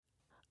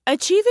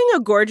Achieving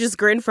a gorgeous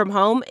grin from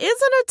home isn't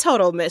a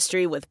total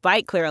mystery with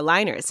Byte Clear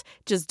aligners.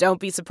 Just don't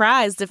be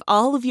surprised if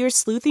all of your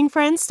sleuthing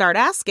friends start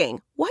asking,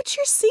 "What's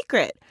your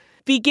secret?"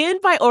 Begin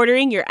by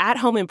ordering your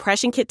at-home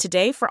impression kit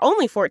today for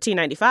only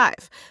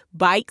 $14.95.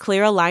 Byte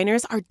Clear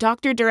aligners are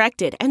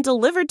doctor-directed and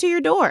delivered to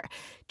your door.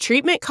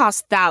 Treatment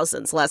costs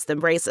thousands less than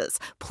braces.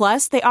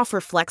 Plus, they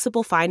offer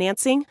flexible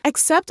financing,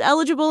 accept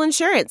eligible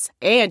insurance,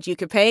 and you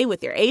can pay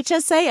with your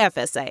HSA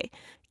FSA.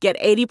 Get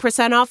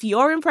 80% off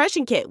your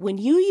impression kit when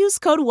you use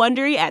code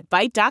WONDERY at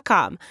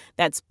Byte.com.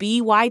 That's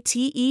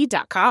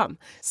BYTE.com.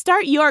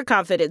 Start your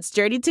confidence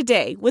journey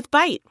today with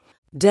Byte.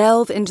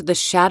 Delve into the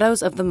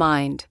shadows of the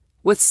mind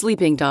with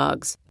Sleeping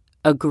Dogs,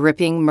 a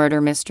gripping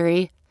murder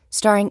mystery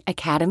starring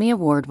Academy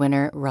Award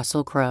winner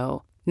Russell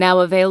Crowe.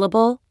 Now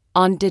available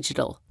on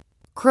digital.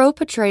 Crowe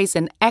portrays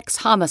an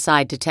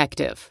ex-homicide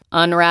detective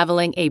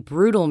unraveling a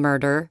brutal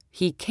murder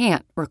he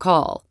can't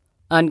recall.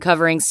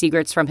 Uncovering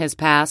secrets from his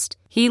past,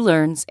 he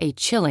learns a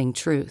chilling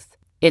truth.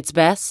 It's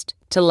best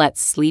to let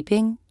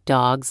sleeping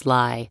dogs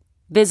lie.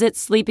 Visit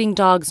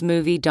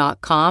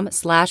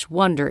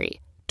sleepingdogsmovie.com/Wondery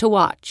to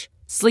watch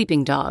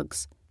Sleeping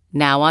Dogs,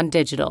 now on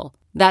digital.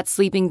 That's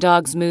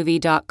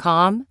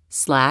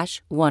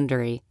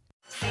sleepingdogsmovie.com/Wondery.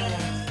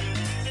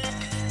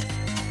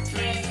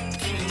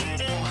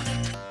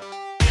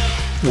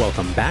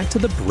 Welcome back to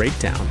The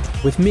Breakdown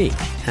with me,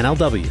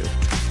 NLW.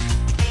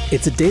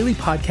 It's a daily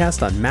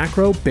podcast on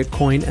macro,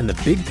 Bitcoin, and the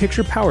big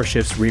picture power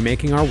shifts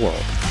remaking our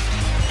world.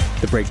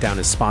 The Breakdown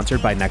is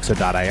sponsored by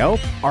Nexo.io,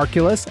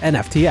 Arculus, and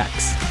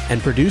FTX,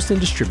 and produced and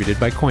distributed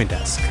by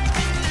CoinDesk.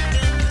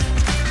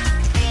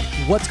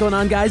 What's going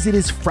on, guys? It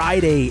is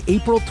Friday,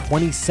 April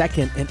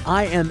 22nd, and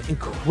I am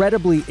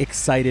incredibly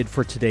excited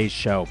for today's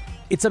show.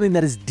 It's something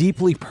that is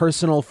deeply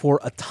personal for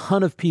a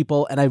ton of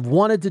people, and I've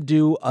wanted to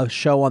do a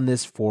show on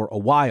this for a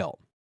while.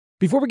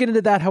 Before we get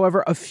into that,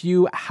 however, a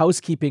few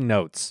housekeeping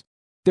notes.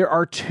 There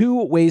are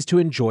two ways to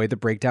enjoy the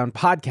Breakdown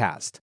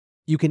podcast.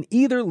 You can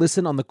either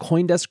listen on the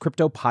CoinDesk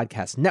Crypto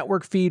Podcast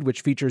Network feed,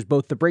 which features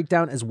both the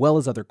Breakdown as well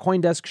as other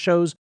CoinDesk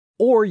shows,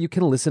 or you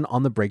can listen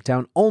on the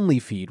Breakdown Only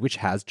feed, which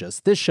has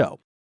just this show.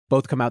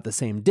 Both come out the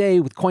same day,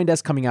 with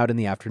CoinDesk coming out in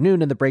the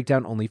afternoon and the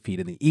Breakdown Only feed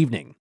in the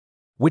evening.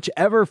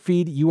 Whichever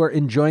feed you are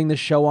enjoying the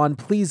show on,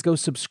 please go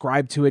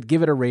subscribe to it,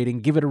 give it a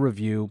rating, give it a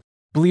review.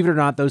 Believe it or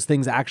not, those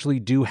things actually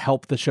do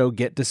help the show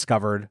get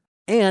discovered.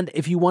 And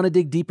if you want to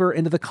dig deeper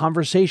into the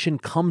conversation,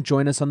 come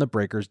join us on the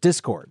Breakers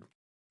Discord.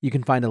 You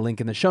can find a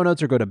link in the show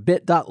notes or go to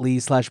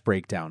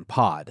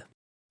bit.ly/breakdownpod.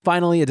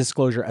 Finally, a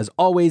disclosure as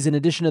always, in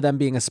addition to them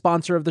being a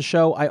sponsor of the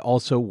show, I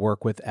also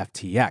work with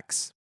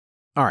FTX.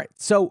 All right,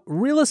 so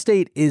real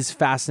estate is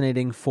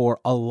fascinating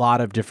for a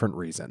lot of different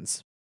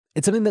reasons.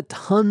 It's something that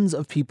tons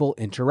of people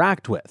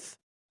interact with,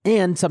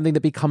 and something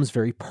that becomes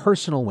very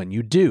personal when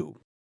you do.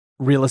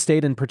 Real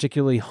estate, and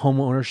particularly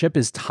home ownership,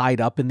 is tied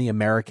up in the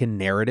American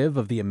narrative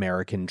of the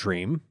American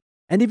dream.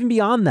 And even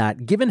beyond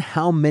that, given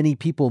how many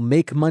people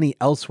make money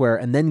elsewhere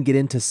and then get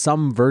into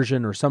some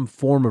version or some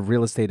form of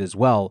real estate as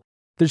well,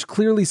 there's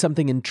clearly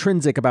something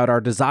intrinsic about our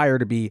desire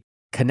to be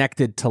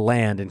connected to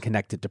land and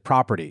connected to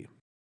property.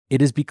 It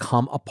has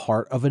become a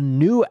part of a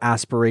new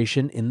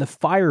aspiration in the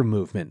FIRE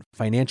movement,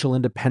 financial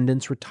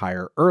independence,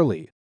 retire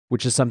early,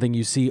 which is something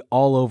you see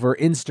all over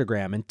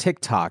Instagram and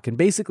TikTok and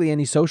basically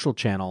any social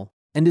channel,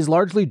 and is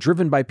largely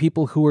driven by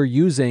people who are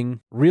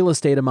using real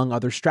estate among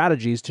other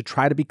strategies to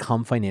try to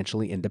become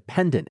financially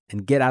independent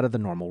and get out of the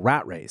normal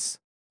rat race.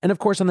 And of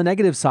course, on the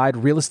negative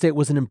side, real estate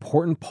was an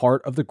important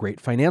part of the Great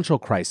Financial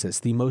Crisis,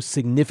 the most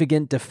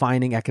significant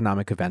defining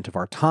economic event of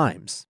our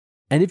times.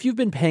 And if you've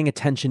been paying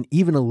attention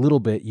even a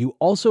little bit, you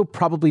also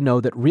probably know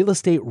that real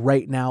estate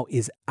right now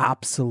is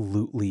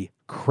absolutely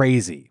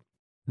crazy.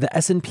 The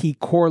S&P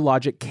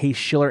CoreLogic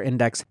Case-Shiller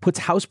Index puts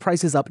house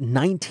prices up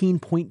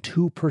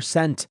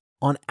 19.2%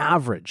 on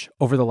average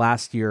over the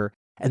last year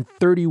and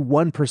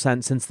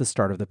 31% since the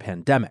start of the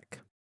pandemic.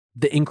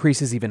 The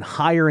increase is even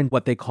higher in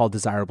what they call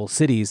desirable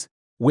cities,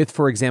 with,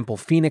 for example,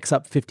 Phoenix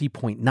up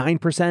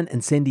 50.9%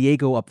 and San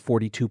Diego up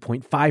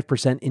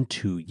 42.5% in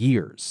 2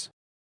 years.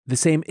 The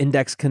same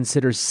index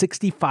considers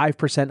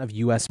 65% of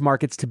US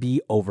markets to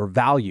be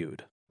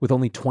overvalued, with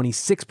only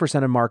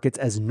 26% of markets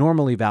as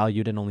normally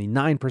valued and only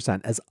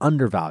 9% as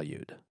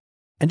undervalued.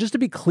 And just to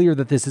be clear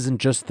that this isn't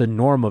just the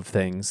norm of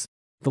things,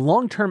 the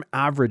long-term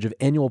average of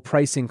annual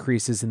price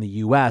increases in the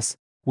US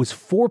was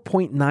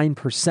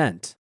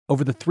 4.9%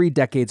 over the 3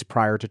 decades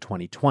prior to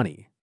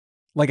 2020.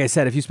 Like I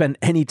said, if you spend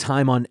any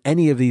time on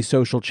any of these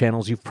social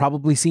channels, you've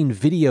probably seen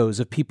videos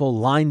of people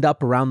lined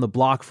up around the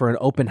block for an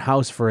open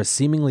house for a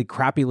seemingly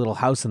crappy little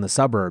house in the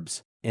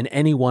suburbs in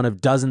any one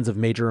of dozens of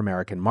major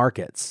American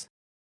markets.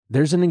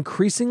 There's an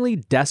increasingly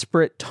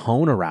desperate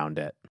tone around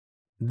it.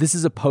 This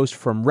is a post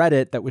from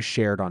Reddit that was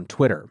shared on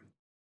Twitter.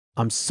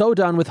 "I'm so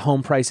done with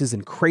home prices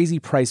and crazy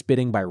price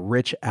bidding by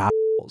rich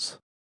assholes.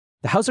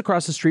 The house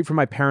across the street from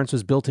my parents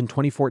was built in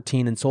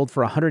 2014 and sold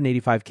for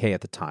 $185K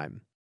at the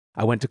time.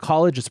 I went to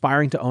college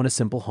aspiring to own a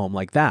simple home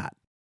like that.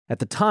 At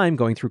the time,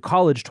 going through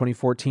college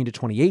 2014 to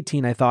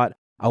 2018, I thought,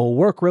 I will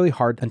work really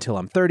hard until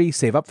I'm 30,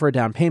 save up for a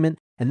down payment,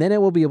 and then I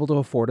will be able to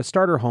afford a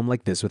starter home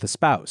like this with a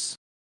spouse.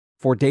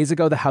 4 days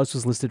ago, the house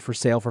was listed for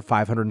sale for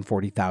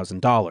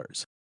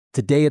 $540,000.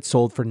 Today, it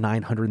sold for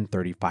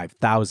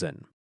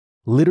 $935,000.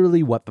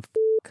 Literally, what the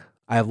f***?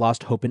 I have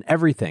lost hope in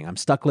everything. I'm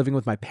stuck living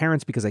with my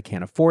parents because I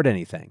can't afford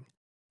anything.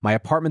 My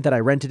apartment that I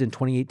rented in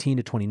 2018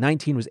 to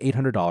 2019 was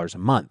 $800 a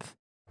month.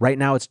 Right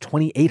now, it's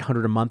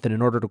 $2,800 a month, and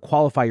in order to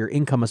qualify, your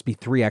income must be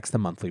 3x the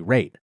monthly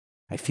rate.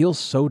 I feel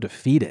so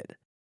defeated.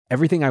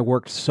 Everything I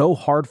worked so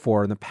hard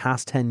for in the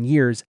past 10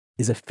 years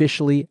is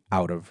officially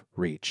out of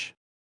reach.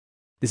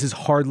 This is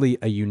hardly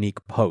a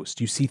unique post.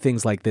 You see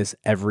things like this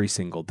every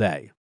single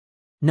day.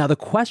 Now, the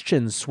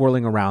questions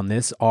swirling around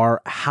this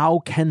are, how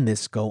can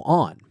this go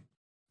on?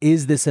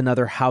 Is this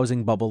another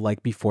housing bubble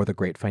like before the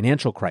Great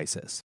Financial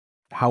Crisis?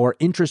 How are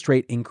interest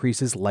rate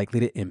increases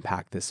likely to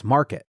impact this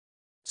market?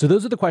 So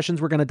those are the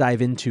questions we're going to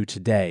dive into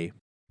today.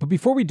 But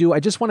before we do, I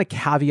just want to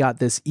caveat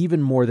this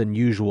even more than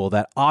usual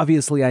that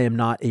obviously I am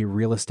not a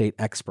real estate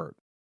expert.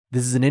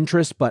 This is an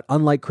interest, but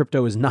unlike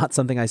crypto, is not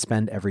something I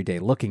spend every day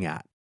looking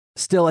at.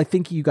 Still, I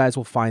think you guys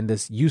will find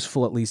this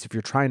useful, at least if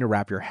you're trying to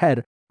wrap your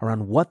head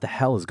around what the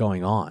hell is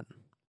going on.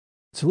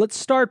 So let's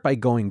start by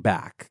going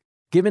back.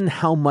 Given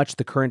how much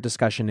the current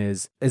discussion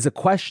is a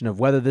question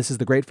of whether this is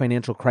the Great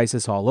Financial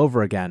Crisis all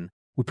over again,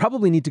 we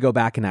probably need to go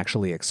back and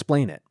actually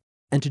explain it.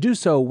 And to do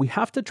so, we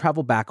have to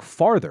travel back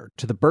farther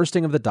to the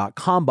bursting of the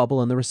dot-com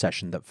bubble and the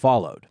recession that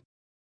followed.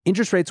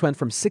 Interest rates went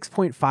from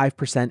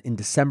 6.5% in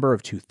December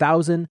of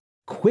 2000,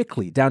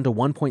 quickly down to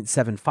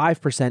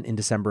 1.75% in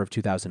December of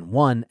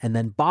 2001, and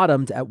then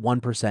bottomed at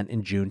 1%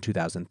 in June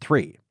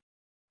 2003.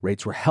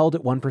 Rates were held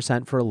at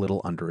 1% for a little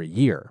under a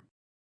year.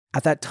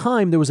 At that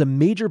time, there was a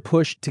major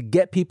push to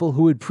get people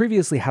who had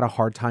previously had a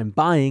hard time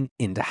buying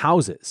into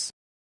houses.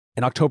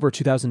 In October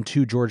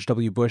 2002, George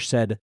W. Bush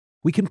said,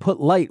 "We can put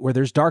light where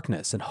there's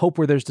darkness and hope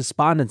where there's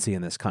despondency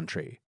in this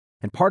country.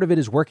 And part of it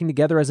is working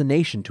together as a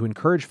nation to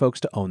encourage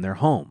folks to own their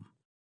home."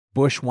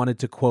 Bush wanted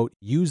to, quote,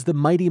 use the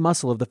mighty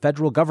muscle of the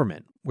federal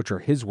government, which are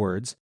his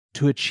words,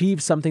 to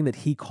achieve something that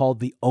he called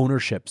the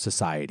ownership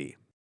society.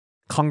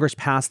 Congress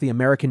passed the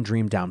American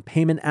Dream Down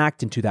Payment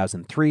Act in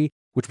 2003,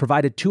 which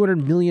provided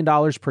 $200 million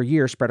per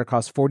year spread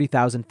across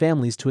 40,000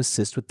 families to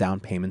assist with down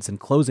payments and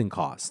closing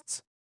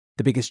costs.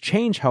 The biggest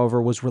change,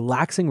 however, was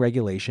relaxing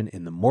regulation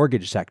in the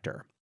mortgage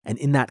sector. And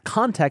in that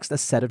context, a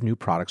set of new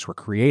products were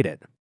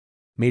created.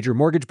 Major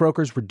mortgage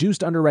brokers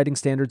reduced underwriting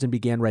standards and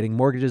began writing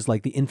mortgages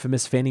like the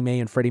infamous Fannie Mae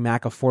and Freddie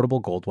Mac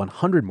Affordable Gold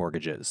 100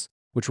 mortgages,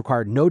 which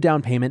required no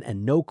down payment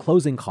and no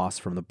closing costs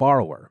from the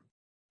borrower.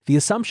 The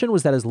assumption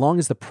was that as long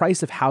as the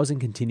price of housing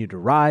continued to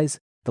rise,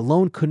 the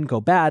loan couldn't go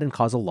bad and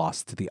cause a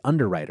loss to the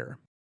underwriter.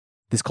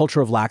 This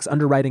culture of lax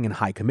underwriting and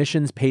high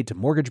commissions paid to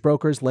mortgage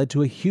brokers led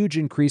to a huge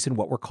increase in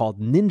what were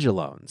called ninja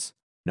loans.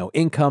 No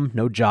income,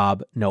 no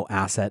job, no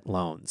asset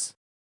loans.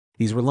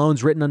 These were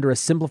loans written under a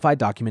simplified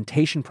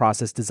documentation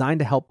process designed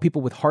to help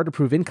people with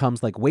hard-to-prove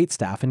incomes like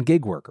waitstaff and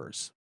gig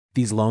workers.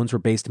 These loans were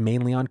based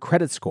mainly on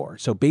credit score,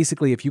 so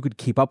basically if you could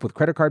keep up with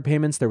credit card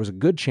payments, there was a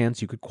good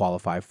chance you could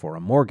qualify for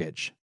a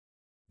mortgage.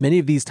 Many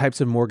of these types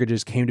of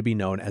mortgages came to be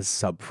known as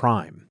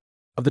subprime.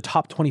 Of the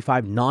top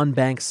 25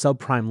 non-bank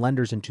subprime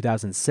lenders in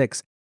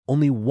 2006,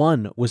 only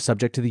one was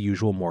subject to the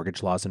usual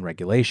mortgage laws and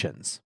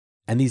regulations.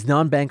 And these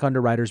non-bank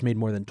underwriters made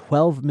more than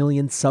 12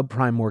 million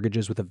subprime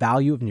mortgages with a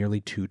value of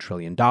nearly $2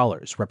 trillion,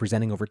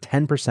 representing over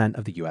 10%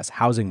 of the U.S.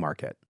 housing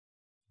market.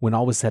 When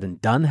all was said and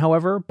done,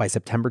 however, by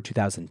September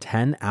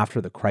 2010,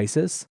 after the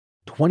crisis,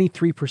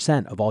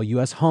 23% of all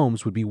U.S.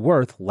 homes would be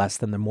worth less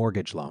than the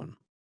mortgage loan.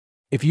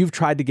 If you've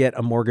tried to get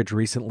a mortgage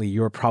recently,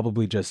 you're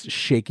probably just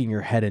shaking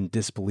your head in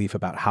disbelief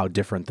about how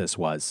different this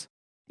was.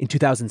 In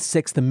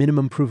 2006, the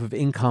minimum proof of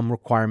income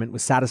requirement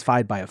was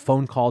satisfied by a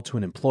phone call to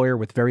an employer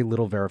with very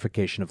little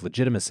verification of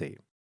legitimacy.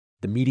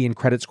 The median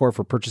credit score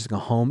for purchasing a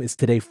home is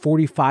today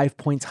 45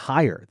 points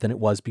higher than it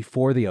was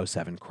before the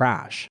 2007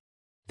 crash.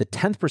 The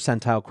 10th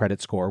percentile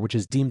credit score, which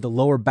is deemed the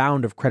lower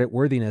bound of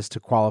creditworthiness to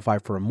qualify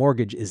for a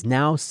mortgage, is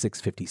now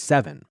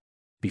 657.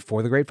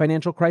 Before the Great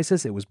Financial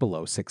Crisis, it was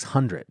below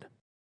 600.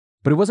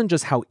 But it wasn't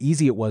just how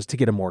easy it was to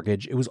get a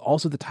mortgage, it was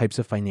also the types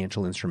of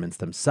financial instruments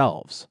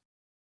themselves.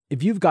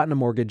 If you've gotten a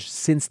mortgage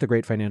since the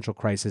Great Financial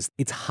Crisis,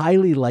 it's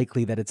highly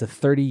likely that it's a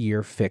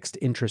 30-year fixed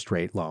interest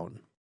rate loan.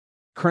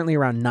 Currently,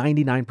 around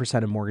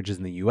 99% of mortgages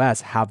in the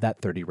US have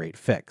that 30 rate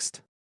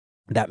fixed.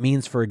 That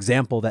means, for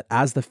example, that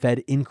as the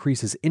Fed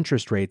increases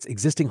interest rates,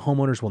 existing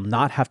homeowners will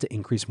not have to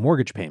increase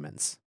mortgage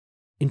payments.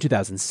 In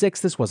 2006,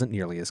 this wasn't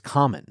nearly as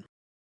common.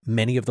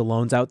 Many of the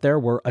loans out there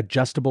were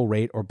adjustable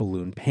rate or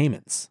balloon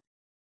payments.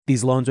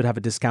 These loans would have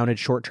a discounted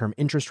short-term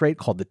interest rate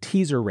called the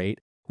teaser rate,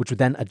 which would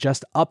then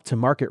adjust up to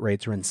market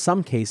rates or in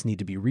some case need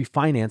to be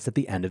refinanced at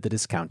the end of the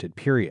discounted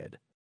period.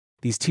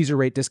 These teaser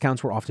rate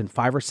discounts were often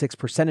 5 or 6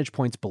 percentage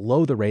points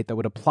below the rate that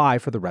would apply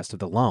for the rest of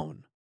the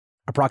loan.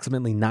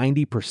 Approximately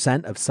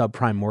 90% of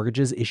subprime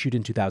mortgages issued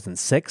in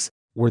 2006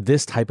 were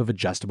this type of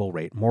adjustable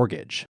rate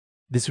mortgage.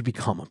 This would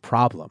become a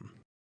problem.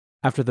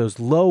 After those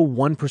low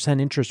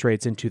 1% interest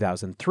rates in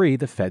 2003,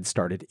 the Fed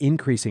started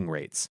increasing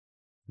rates.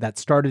 That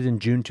started in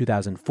June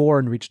 2004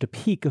 and reached a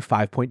peak of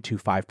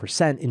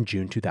 5.25% in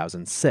June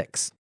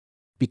 2006.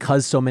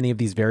 Because so many of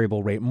these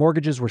variable rate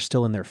mortgages were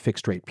still in their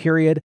fixed rate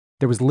period,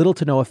 there was little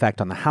to no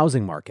effect on the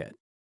housing market.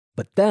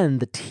 But then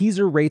the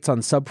teaser rates on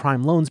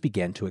subprime loans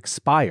began to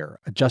expire,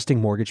 adjusting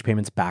mortgage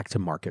payments back to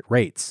market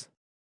rates.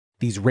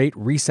 These rate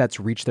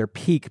resets reached their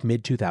peak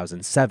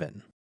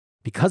mid-2007.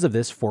 Because of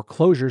this,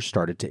 foreclosures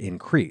started to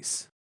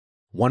increase.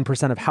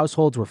 1% of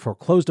households were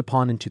foreclosed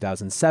upon in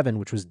 2007,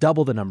 which was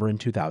double the number in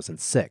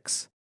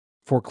 2006.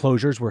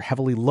 Foreclosures were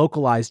heavily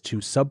localized to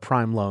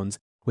subprime loans,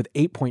 with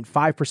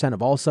 8.5%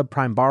 of all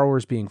subprime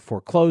borrowers being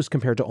foreclosed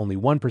compared to only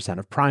 1%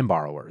 of prime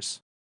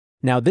borrowers.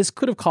 Now, this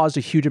could have caused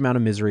a huge amount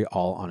of misery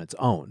all on its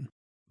own,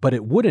 but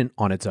it wouldn't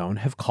on its own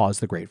have caused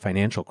the Great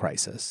Financial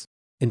Crisis.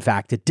 In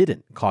fact, it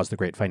didn't cause the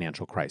Great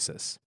Financial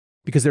Crisis,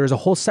 because there is a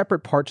whole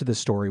separate part to this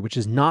story, which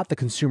is not the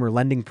consumer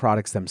lending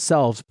products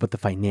themselves, but the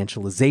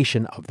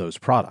financialization of those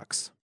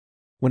products.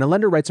 When a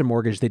lender writes a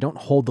mortgage, they don't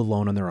hold the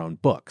loan on their own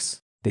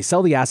books. They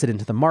sell the asset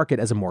into the market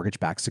as a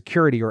mortgage-backed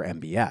security, or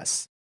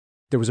MBS.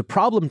 There was a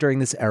problem during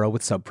this era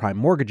with subprime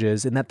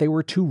mortgages in that they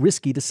were too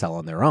risky to sell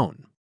on their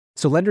own.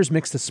 So lenders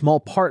mixed a small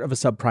part of a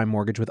subprime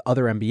mortgage with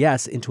other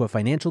MBS into a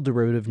financial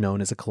derivative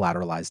known as a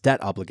collateralized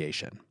debt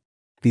obligation.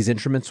 These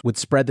instruments would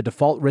spread the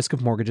default risk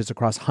of mortgages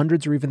across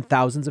hundreds or even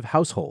thousands of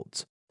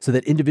households, so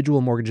that individual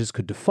mortgages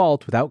could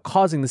default without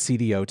causing the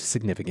CDO to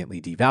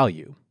significantly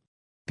devalue.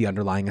 The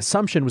underlying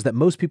assumption was that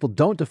most people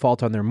don't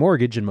default on their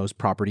mortgage and most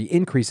property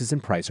increases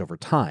in price over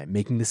time,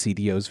 making the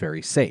CDOs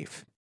very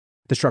safe.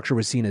 The structure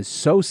was seen as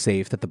so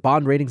safe that the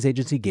bond ratings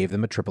agency gave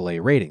them a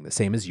AAA rating, the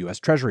same as U.S.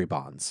 Treasury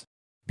bonds.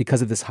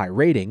 Because of this high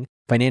rating,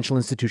 financial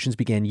institutions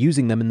began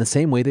using them in the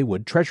same way they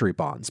would Treasury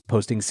bonds,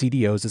 posting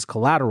CDOs as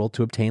collateral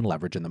to obtain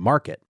leverage in the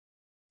market.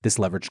 This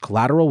leveraged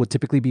collateral would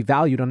typically be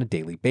valued on a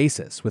daily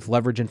basis, with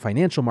leverage in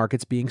financial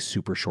markets being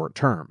super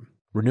short-term,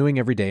 renewing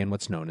every day in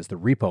what's known as the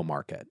repo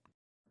market.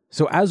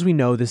 So as we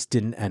know, this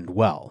didn't end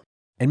well.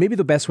 And maybe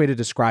the best way to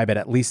describe it,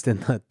 at least in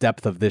the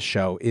depth of this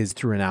show, is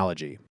through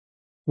analogy.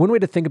 One way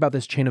to think about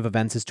this chain of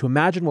events is to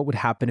imagine what would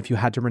happen if you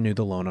had to renew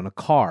the loan on a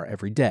car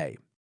every day.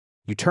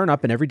 You turn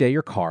up and every day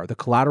your car, the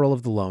collateral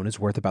of the loan is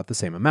worth about the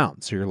same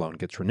amount, so your loan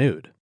gets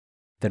renewed.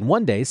 Then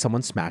one day,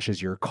 someone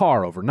smashes your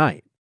car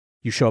overnight.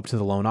 You show up to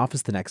the loan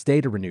office the next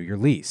day to renew your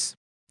lease.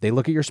 They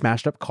look at your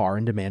smashed up car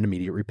and demand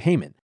immediate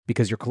repayment,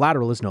 because your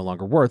collateral is no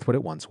longer worth what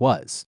it once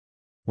was.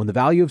 When the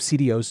value of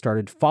CDOs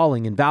started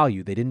falling in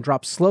value, they didn't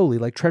drop slowly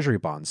like Treasury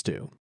bonds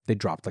do. They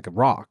dropped like a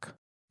rock.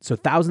 So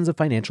thousands of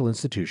financial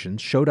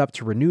institutions showed up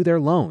to renew their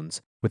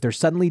loans with their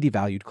suddenly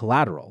devalued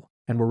collateral,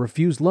 and were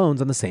refused loans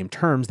on the same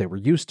terms they were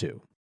used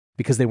to.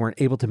 Because they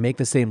weren't able to make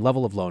the same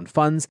level of loan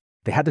funds,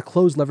 they had to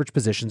close leverage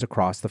positions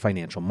across the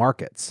financial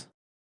markets.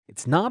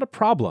 It's not a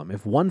problem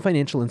if one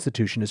financial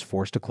institution is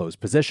forced to close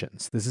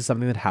positions. This is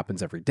something that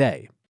happens every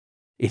day.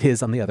 It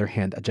is, on the other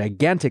hand, a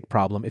gigantic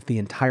problem if the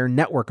entire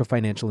network of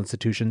financial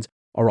institutions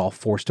are all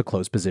forced to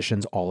close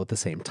positions all at the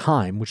same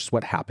time, which is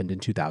what happened in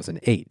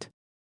 2008.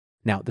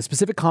 Now, the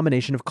specific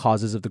combination of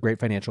causes of the Great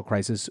Financial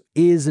Crisis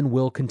is and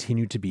will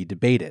continue to be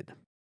debated.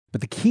 But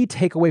the key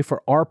takeaway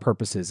for our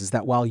purposes is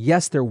that while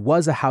yes, there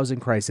was a housing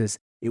crisis,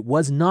 it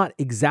was not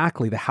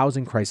exactly the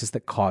housing crisis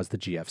that caused the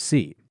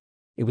GFC.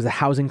 It was a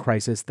housing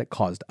crisis that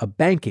caused a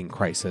banking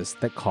crisis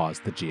that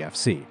caused the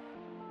GFC.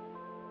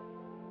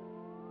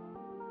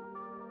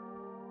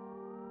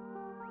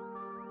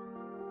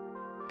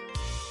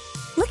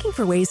 Looking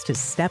for ways to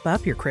step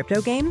up your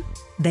crypto game?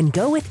 Then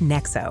go with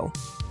Nexo.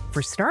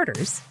 For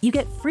starters, you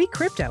get free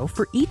crypto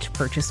for each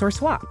purchase or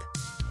swap.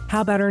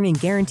 How about earning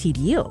guaranteed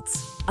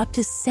yields? Up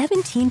to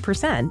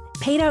 17%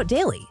 paid out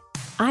daily.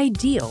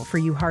 Ideal for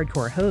you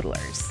hardcore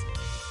hodlers.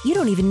 You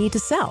don't even need to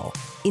sell.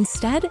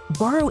 Instead,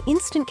 borrow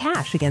instant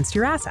cash against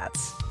your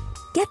assets.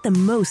 Get the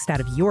most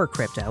out of your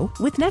crypto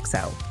with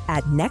Nexo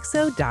at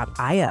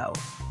nexo.io.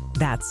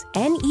 That's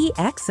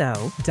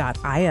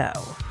NEXO.io.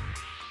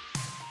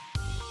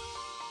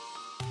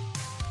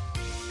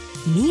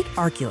 Meet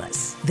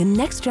Arculus, the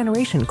next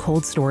generation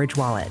cold storage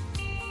wallet.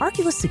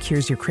 Arculus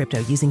secures your crypto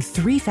using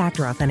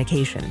 3-factor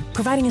authentication,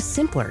 providing a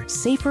simpler,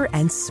 safer,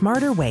 and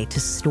smarter way to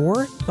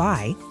store,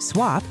 buy,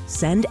 swap,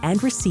 send,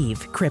 and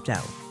receive crypto.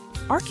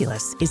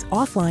 Arculus is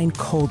offline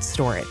cold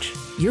storage.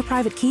 Your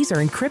private keys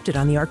are encrypted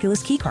on the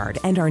Arculus keycard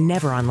and are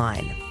never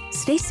online.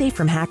 Stay safe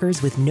from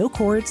hackers with no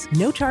cords,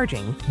 no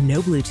charging,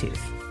 no Bluetooth.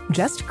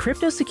 Just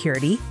crypto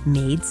security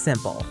made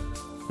simple.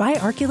 Buy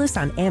Arculus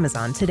on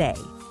Amazon today.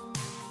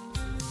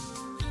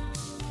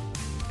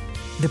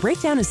 The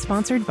Breakdown is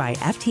sponsored by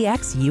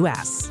FTX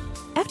US.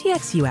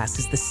 FTX US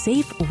is the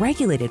safe,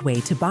 regulated way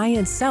to buy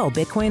and sell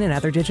Bitcoin and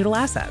other digital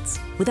assets,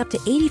 with up to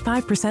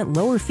 85%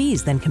 lower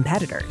fees than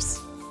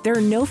competitors. There are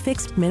no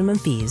fixed minimum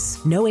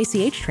fees, no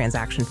ACH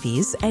transaction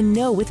fees, and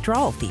no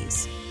withdrawal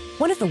fees.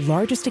 One of the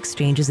largest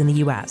exchanges in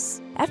the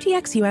US,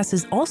 FTX US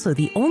is also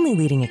the only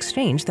leading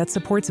exchange that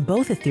supports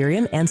both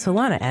Ethereum and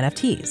Solana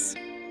NFTs.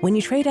 When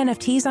you trade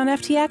NFTs on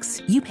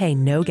FTX, you pay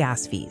no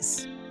gas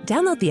fees.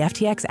 Download the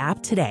FTX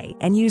app today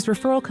and use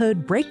referral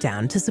code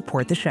BREAKDOWN to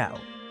support the show.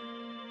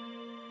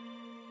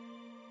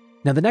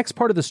 Now, the next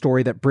part of the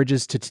story that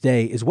bridges to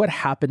today is what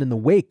happened in the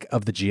wake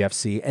of the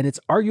GFC, and it's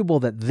arguable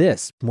that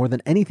this, more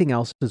than anything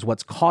else, is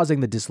what's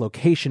causing the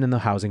dislocation in the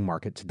housing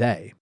market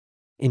today.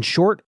 In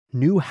short,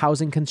 new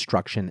housing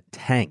construction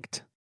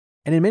tanked.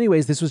 And in many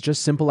ways, this was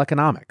just simple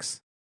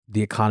economics.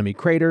 The economy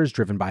craters,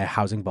 driven by a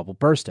housing bubble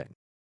bursting.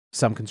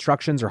 Some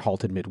constructions are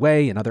halted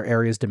midway, in other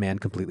areas,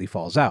 demand completely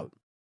falls out.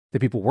 The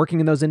people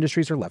working in those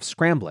industries are left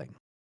scrambling.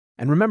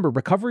 And remember,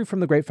 recovery from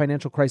the great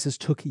financial crisis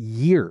took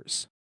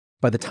years.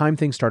 By the time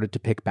things started to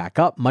pick back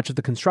up, much of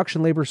the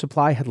construction labor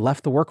supply had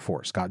left the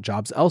workforce, got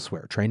jobs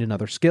elsewhere, trained in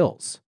other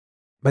skills.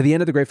 By the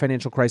end of the great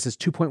financial crisis,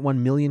 2.1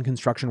 million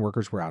construction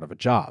workers were out of a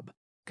job.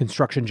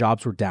 Construction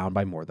jobs were down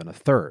by more than a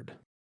third.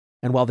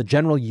 And while the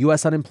general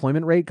U.S.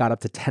 unemployment rate got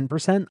up to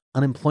 10%,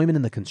 unemployment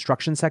in the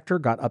construction sector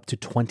got up to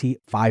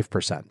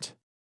 25%.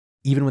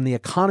 Even when the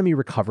economy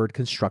recovered,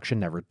 construction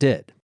never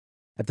did.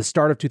 At the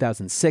start of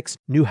 2006,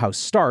 new house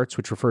starts,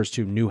 which refers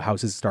to new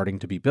houses starting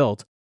to be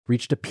built,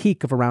 reached a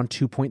peak of around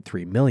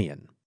 2.3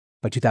 million.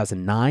 By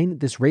 2009,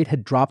 this rate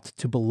had dropped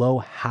to below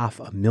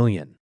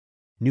 500,000.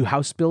 New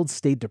house builds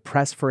stayed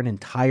depressed for an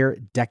entire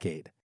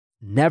decade,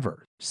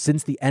 never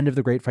since the end of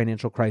the great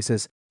financial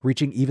crisis,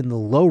 reaching even the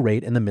low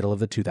rate in the middle of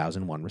the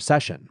 2001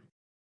 recession.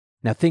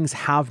 Now, things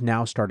have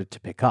now started to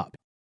pick up.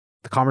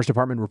 The Commerce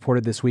Department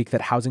reported this week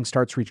that housing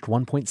starts reached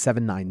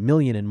 1.79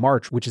 million in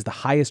March, which is the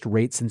highest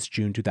rate since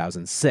June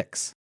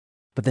 2006.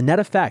 But the net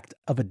effect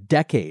of a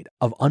decade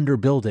of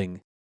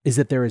underbuilding is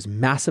that there is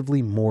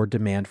massively more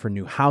demand for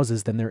new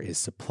houses than there is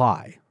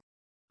supply.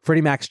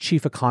 Freddie Mac's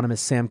chief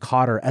economist Sam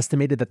Cotter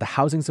estimated that the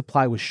housing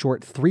supply was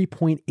short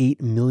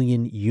 3.8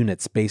 million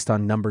units based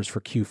on numbers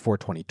for Q4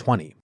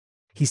 2020.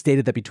 He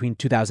stated that between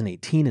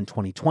 2018 and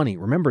 2020,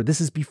 remember, this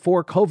is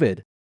before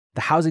COVID,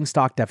 the housing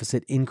stock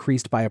deficit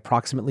increased by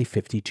approximately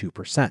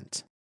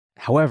 52%.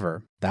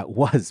 However, that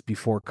was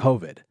before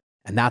COVID,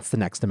 and that's the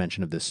next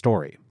dimension of this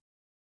story.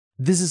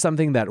 This is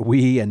something that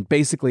we and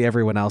basically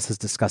everyone else has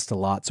discussed a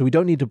lot, so we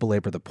don't need to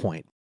belabor the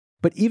point.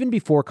 But even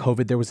before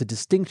COVID, there was a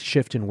distinct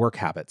shift in work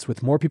habits,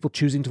 with more people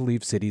choosing to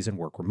leave cities and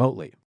work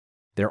remotely.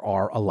 There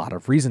are a lot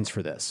of reasons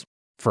for this.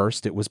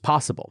 First, it was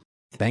possible.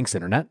 Thanks,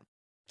 Internet.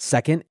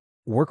 Second,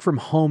 work from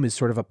home is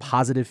sort of a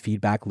positive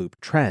feedback loop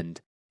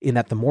trend, in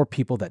that the more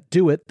people that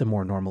do it, the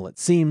more normal it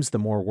seems, the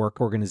more work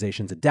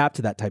organizations adapt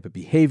to that type of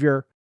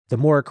behavior, the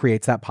more it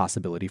creates that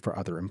possibility for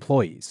other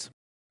employees.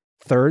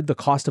 Third, the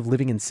cost of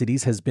living in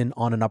cities has been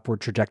on an upward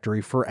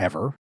trajectory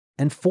forever.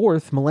 And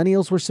fourth,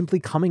 millennials were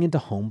simply coming into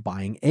home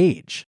buying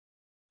age.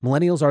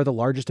 Millennials are the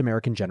largest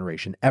American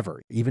generation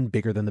ever, even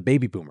bigger than the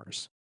baby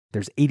boomers.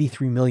 There's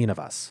 83 million of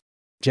us.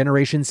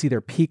 Generations see their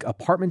peak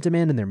apartment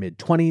demand in their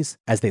mid-20s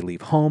as they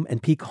leave home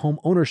and peak home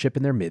ownership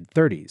in their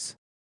mid-30s.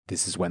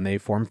 This is when they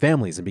form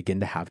families and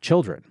begin to have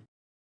children.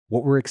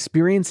 What we're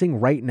experiencing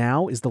right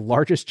now is the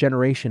largest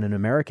generation in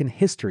American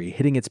history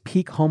hitting its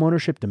peak home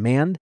ownership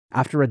demand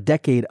after a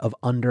decade of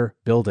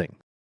underbuilding.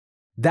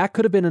 That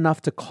could have been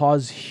enough to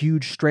cause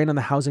huge strain on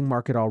the housing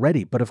market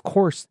already, but of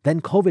course,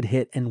 then COVID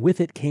hit, and with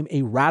it came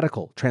a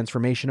radical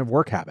transformation of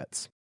work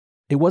habits.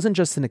 It wasn't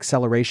just an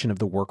acceleration of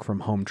the work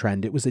from home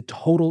trend, it was a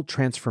total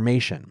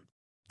transformation.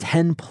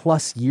 10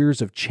 plus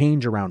years of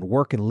change around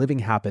work and living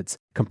habits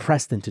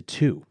compressed into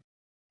 2.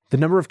 The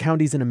number of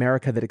counties in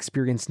America that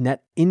experienced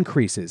net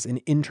increases in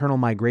internal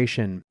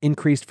migration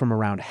increased from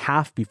around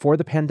half before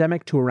the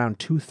pandemic to around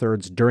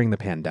 2/3 during the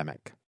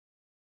pandemic.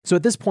 So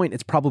at this point,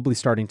 it's probably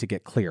starting to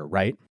get clear,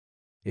 right?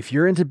 If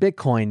you're into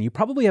Bitcoin, you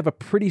probably have a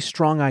pretty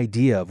strong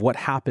idea of what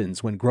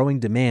happens when growing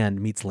demand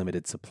meets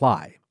limited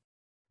supply.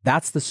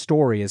 That's the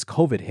story as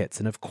COVID hits,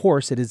 and of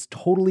course, it is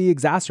totally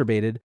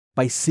exacerbated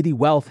by city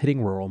wealth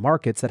hitting rural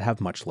markets that have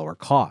much lower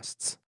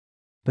costs.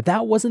 But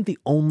that wasn't the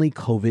only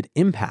COVID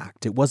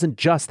impact. It wasn't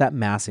just that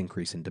mass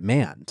increase in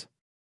demand.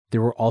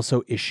 There were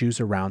also issues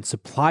around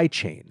supply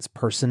chains,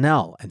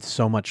 personnel, and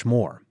so much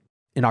more.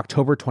 In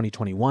October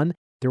 2021,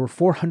 there were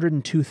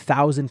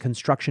 402,000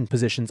 construction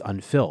positions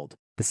unfilled,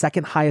 the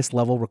second highest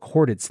level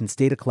recorded since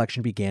data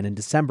collection began in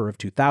December of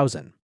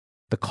 2000.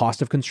 The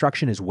cost of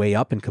construction is way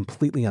up and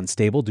completely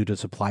unstable due to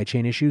supply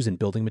chain issues in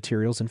building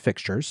materials and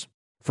fixtures.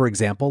 For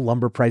example,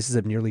 lumber prices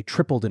have nearly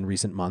tripled in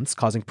recent months,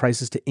 causing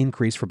prices to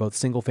increase for both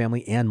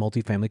single-family and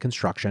multifamily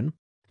construction.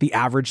 The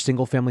average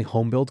single-family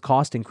home build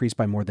cost increased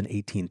by more than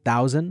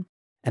 $18,000,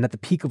 and at the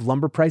peak of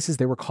lumber prices,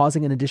 they were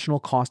causing an additional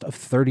cost of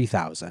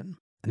 $30,000,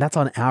 and that's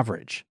on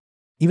average.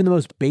 Even the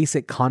most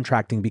basic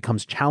contracting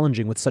becomes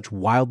challenging with such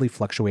wildly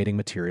fluctuating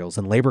materials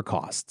and labor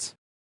costs.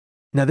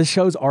 Now, this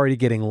show's already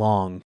getting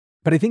long,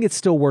 but I think it's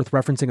still worth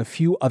referencing a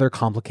few other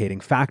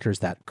complicating factors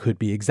that could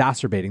be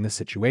exacerbating the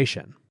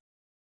situation.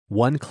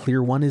 One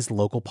clear one is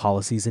local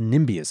policies and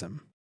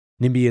NIMBYism.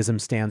 NIMBYism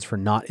stands for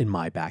Not in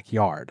My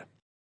Backyard.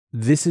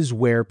 This is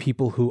where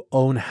people who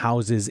own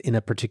houses in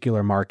a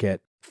particular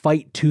market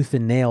fight tooth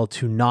and nail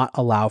to not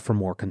allow for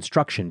more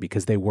construction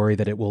because they worry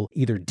that it will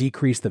either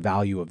decrease the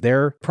value of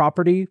their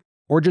property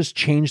or just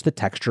change the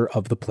texture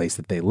of the place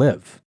that they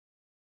live.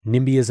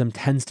 NIMBYism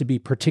tends to be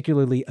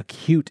particularly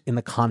acute in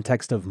the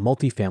context of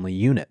multifamily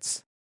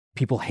units.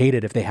 People hate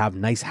it if they have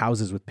nice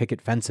houses with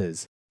picket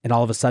fences, and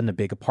all of a sudden a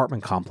big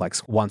apartment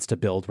complex wants to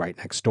build right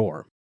next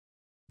door.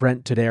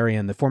 Brent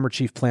Tudorian, the former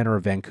chief planner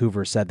of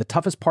Vancouver, said the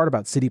toughest part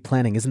about city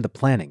planning isn't the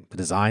planning, the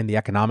design, the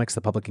economics, the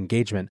public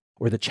engagement,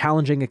 or the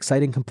challenging,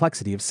 exciting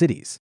complexity of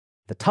cities.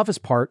 The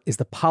toughest part is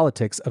the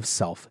politics of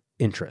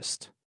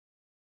self-interest.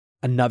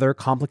 Another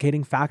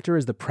complicating factor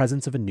is the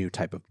presence of a new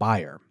type of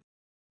buyer.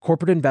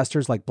 Corporate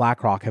investors like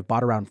BlackRock have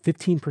bought around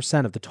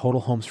 15% of the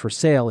total homes for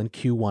sale in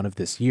Q1 of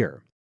this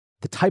year.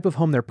 The type of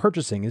home they're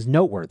purchasing is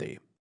noteworthy.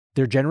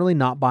 They're generally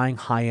not buying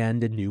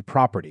high-end and new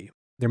property.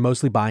 They're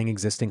mostly buying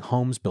existing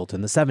homes built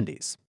in the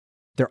 70s.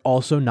 They're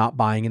also not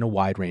buying in a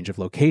wide range of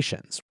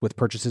locations, with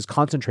purchases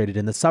concentrated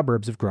in the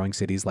suburbs of growing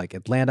cities like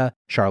Atlanta,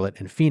 Charlotte,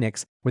 and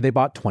Phoenix, where they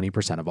bought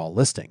 20% of all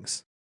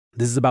listings.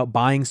 This is about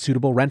buying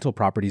suitable rental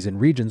properties in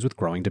regions with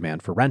growing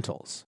demand for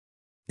rentals.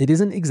 It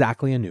isn't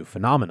exactly a new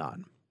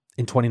phenomenon.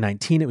 In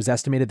 2019, it was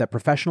estimated that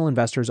professional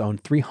investors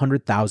owned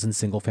 300,000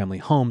 single-family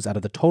homes out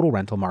of the total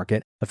rental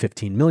market of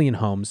 15 million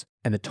homes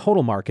and the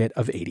total market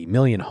of 80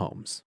 million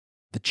homes.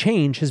 The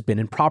change has been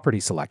in property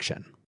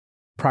selection.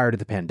 Prior to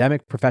the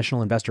pandemic,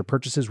 professional investor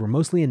purchases were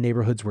mostly in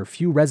neighborhoods where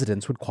few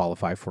residents would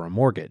qualify for a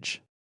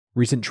mortgage.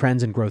 Recent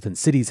trends and growth in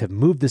cities have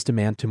moved this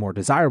demand to more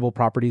desirable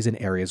properties in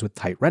areas with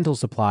tight rental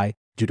supply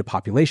due to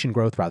population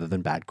growth rather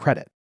than bad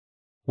credit.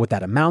 What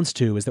that amounts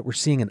to is that we're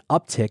seeing an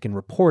uptick in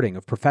reporting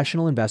of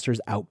professional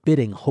investors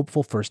outbidding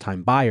hopeful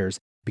first-time buyers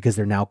because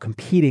they're now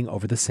competing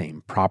over the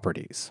same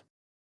properties.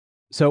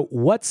 So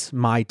what's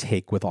my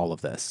take with all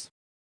of this?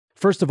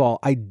 First of all,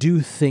 I do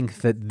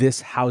think that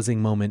this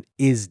housing moment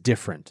is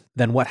different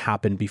than what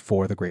happened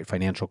before the Great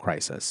Financial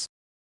Crisis.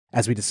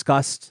 As we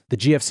discussed, the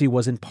GFC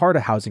was in part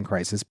a housing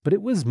crisis, but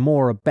it was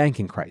more a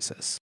banking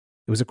crisis.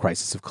 It was a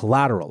crisis of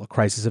collateral, a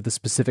crisis of the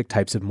specific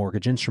types of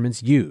mortgage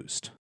instruments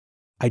used.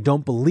 I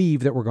don't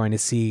believe that we're going to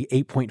see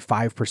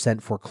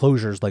 8.5%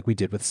 foreclosures like we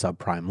did with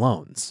subprime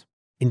loans.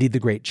 Indeed, the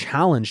great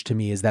challenge to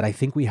me is that I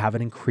think we have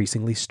an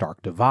increasingly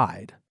stark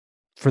divide.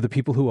 For the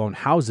people who own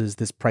houses,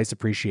 this price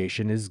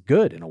appreciation is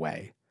good in a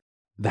way.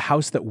 The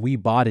house that we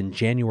bought in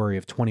January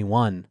of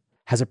 21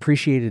 has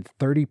appreciated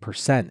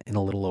 30% in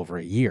a little over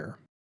a year.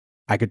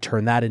 I could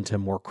turn that into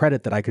more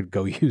credit that I could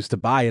go use to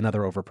buy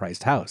another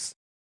overpriced house.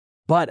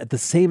 But at the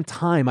same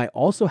time, I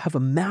also have a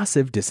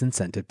massive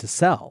disincentive to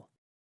sell.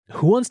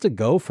 Who wants to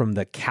go from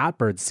the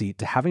catbird seat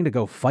to having to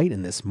go fight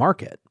in this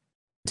market?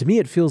 To me,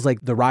 it feels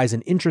like the rise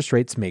in interest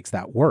rates makes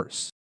that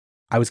worse.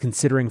 I was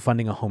considering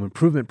funding a home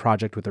improvement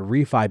project with a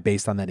refi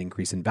based on that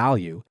increase in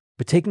value,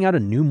 but taking out a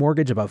new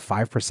mortgage above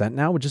 5%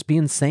 now would just be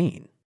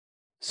insane.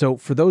 So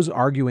for those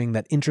arguing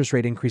that interest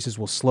rate increases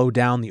will slow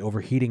down the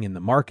overheating in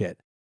the market,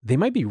 they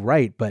might be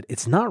right, but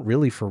it's not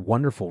really for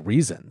wonderful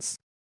reasons.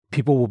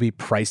 People will be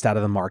priced out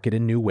of the market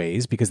in new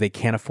ways because they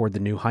can't afford the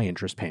new high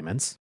interest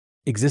payments.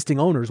 Existing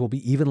owners will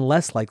be even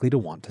less likely to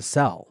want to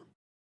sell.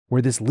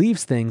 Where this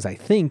leaves things, I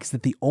think, is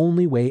that the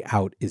only way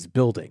out is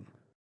building.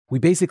 We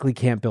basically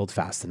can't build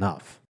fast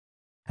enough.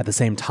 At the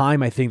same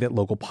time, I think that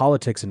local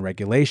politics and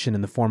regulation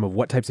in the form of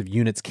what types of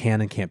units can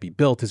and can't be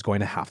built is going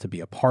to have to be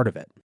a part of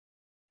it.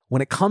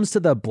 When it comes to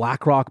the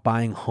BlackRock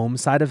buying home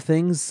side of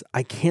things,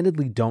 I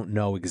candidly don't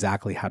know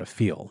exactly how to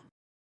feel.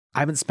 I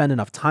haven't spent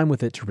enough time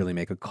with it to really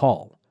make a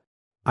call.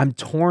 I'm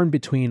torn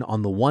between,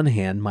 on the one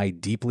hand, my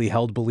deeply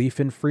held belief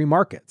in free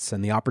markets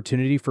and the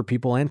opportunity for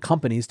people and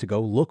companies to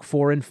go look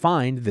for and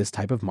find this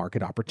type of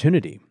market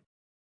opportunity.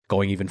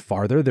 Going even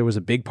farther, there was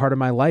a big part of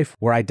my life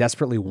where I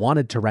desperately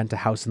wanted to rent a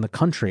house in the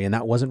country, and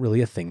that wasn't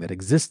really a thing that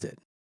existed.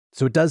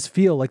 So it does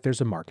feel like there's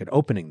a market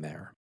opening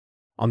there.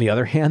 On the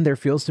other hand, there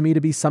feels to me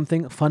to be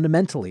something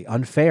fundamentally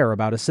unfair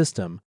about a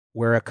system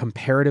where a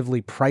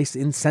comparatively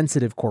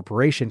price-insensitive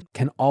corporation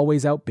can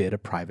always outbid a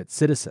private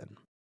citizen.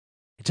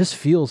 It just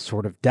feels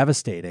sort of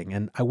devastating,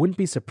 and I wouldn't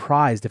be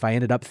surprised if I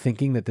ended up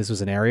thinking that this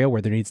was an area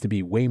where there needs to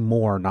be way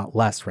more, not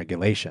less,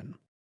 regulation.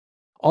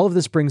 All of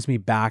this brings me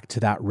back to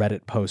that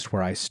Reddit post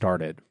where I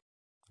started.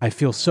 I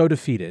feel so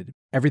defeated.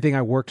 Everything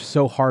I worked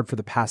so hard for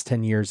the past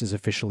 10 years is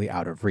officially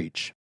out of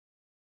reach.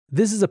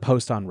 This is a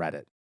post on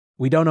Reddit.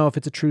 We don't know if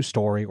it's a true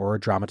story or a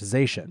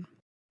dramatization,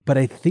 but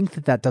I think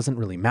that doesn't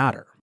really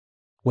matter.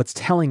 What's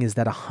telling is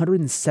that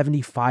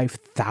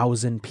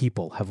 175,000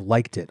 people have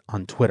liked it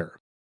on Twitter,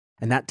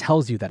 and that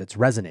tells you that it's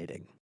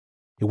resonating.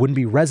 It wouldn't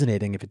be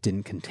resonating if it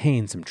didn't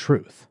contain some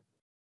truth.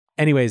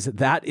 Anyways,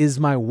 that is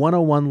my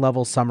 101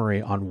 level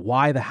summary on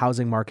why the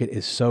housing market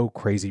is so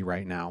crazy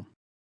right now.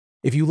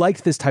 If you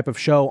liked this type of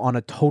show on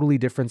a totally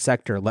different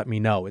sector, let me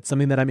know. It's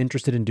something that I'm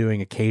interested in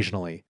doing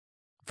occasionally.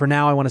 For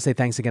now, I want to say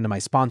thanks again to my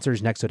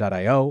sponsors,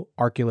 Nexo.io,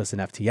 Arculus,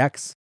 and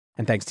FTX,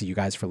 and thanks to you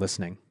guys for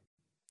listening.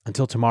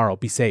 Until tomorrow,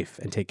 be safe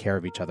and take care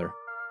of each other.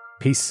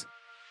 Peace.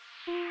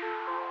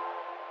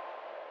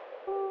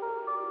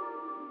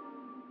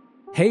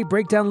 Hey,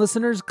 Breakdown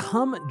listeners,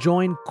 come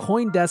join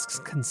CoinDesk's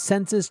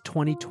Consensus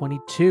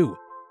 2022,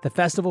 the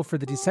festival for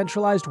the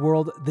decentralized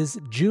world, this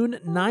June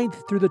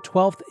 9th through the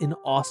 12th in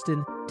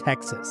Austin,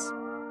 Texas.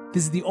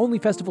 This is the only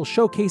festival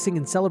showcasing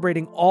and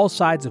celebrating all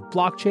sides of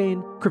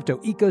blockchain, crypto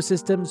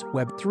ecosystems,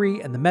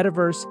 Web3, and the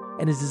metaverse,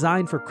 and is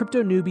designed for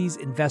crypto newbies,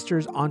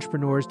 investors,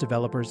 entrepreneurs,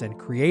 developers, and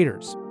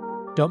creators.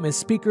 Don't miss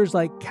speakers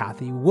like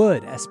Cathie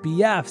Wood,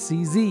 SBF,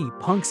 CZ,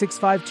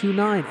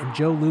 Punk6529, and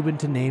Joe Lubin,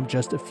 to name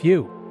just a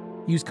few.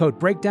 Use code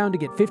BREAKDOWN to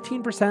get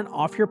 15%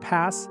 off your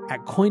pass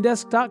at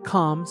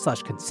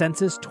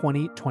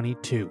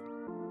Coindesk.com/consensus2022.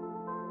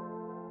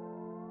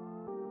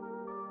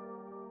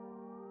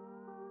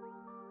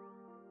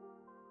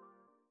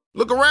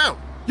 Look around.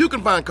 You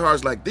can find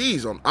cars like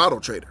these on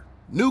AutoTrader.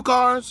 New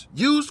cars,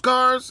 used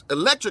cars,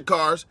 electric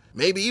cars,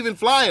 maybe even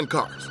flying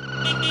cars.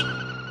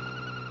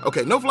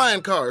 Okay, no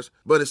flying cars,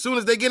 but as soon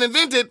as they get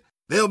invented,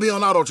 they'll be on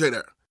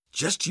AutoTrader.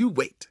 Just you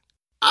wait.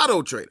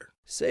 AutoTrader.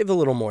 Save a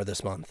little more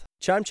this month.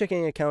 Chime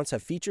checking accounts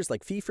have features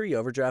like fee-free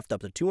overdraft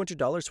up to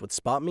 $200 with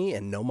SpotMe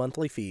and no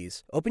monthly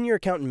fees. Open your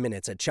account in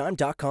minutes at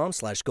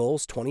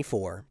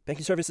chime.com/goals24.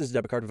 Banking services,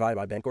 debit card provided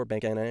by Bancorp,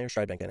 Bank N.A., or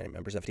Stride Bank N.A.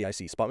 Members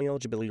FDIC. SpotMe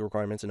eligibility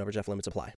requirements and overdraft limits apply.